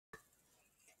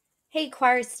Hey,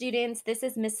 choir students, this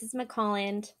is Mrs.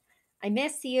 McHolland. I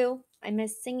miss you. I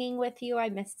miss singing with you. I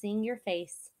miss seeing your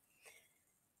face.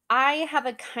 I have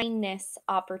a kindness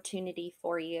opportunity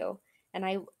for you, and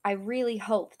I really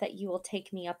hope that you will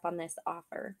take me up on this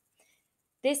offer.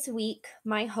 This week,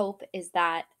 my hope is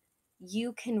that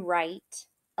you can write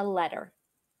a letter,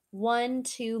 one,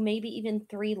 two, maybe even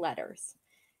three letters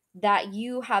that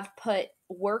you have put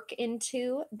work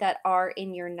into that are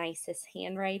in your nicest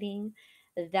handwriting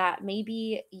that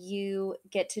maybe you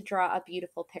get to draw a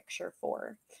beautiful picture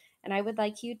for. And I would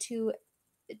like you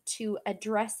to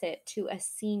address it to a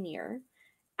senior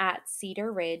at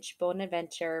Cedar Ridge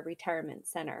Bonaventure Retirement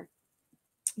Center.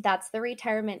 That's the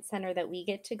retirement center that we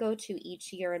get to go to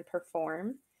each year and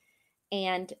perform.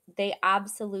 And they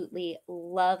absolutely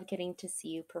love getting to see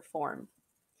you perform.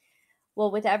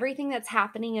 Well, with everything that's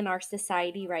happening in our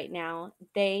society right now,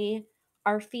 they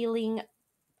are feeling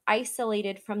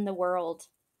isolated from the world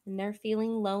and they're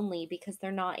feeling lonely because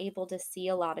they're not able to see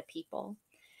a lot of people.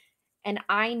 And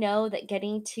I know that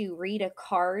getting to read a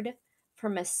card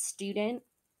from a student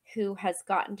who has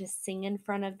gotten to sing in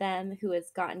front of them, who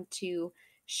has gotten to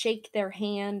shake their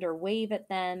hand or wave at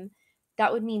them,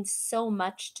 that would mean so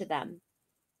much to them.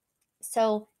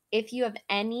 So, if you have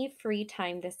any free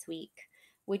time this week,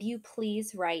 would you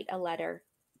please write a letter?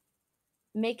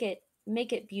 Make it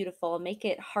beautiful, make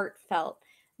it heartfelt,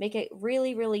 make it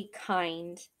really, really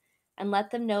kind, and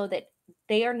let them know that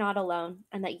they are not alone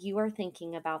and that you are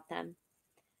thinking about them.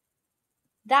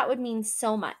 That would mean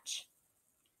so much.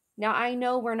 Now, I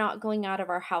know we're not going out of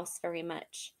our house very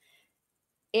much.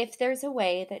 If there's a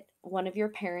way that one of your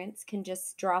parents can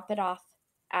just drop it off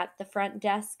at the front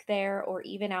desk there or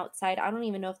even outside, I don't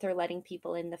even know if they're letting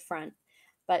people in the front,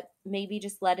 but maybe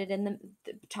just let it in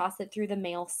toss it through the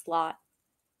mail slot.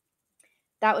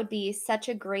 That would be such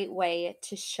a great way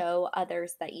to show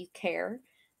others that you care.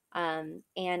 And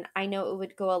I know it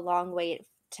would go a long way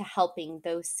to helping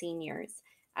those seniors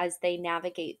as they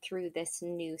navigate through this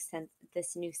new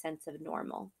sense of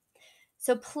normal.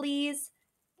 So please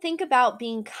think about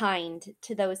being kind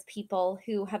to those people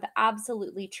who have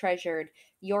absolutely treasured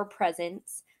your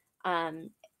presence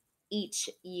um, each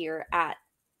year at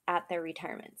their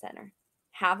retirement center.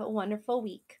 Have a wonderful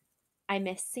week. I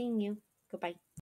miss seeing you. Goodbye.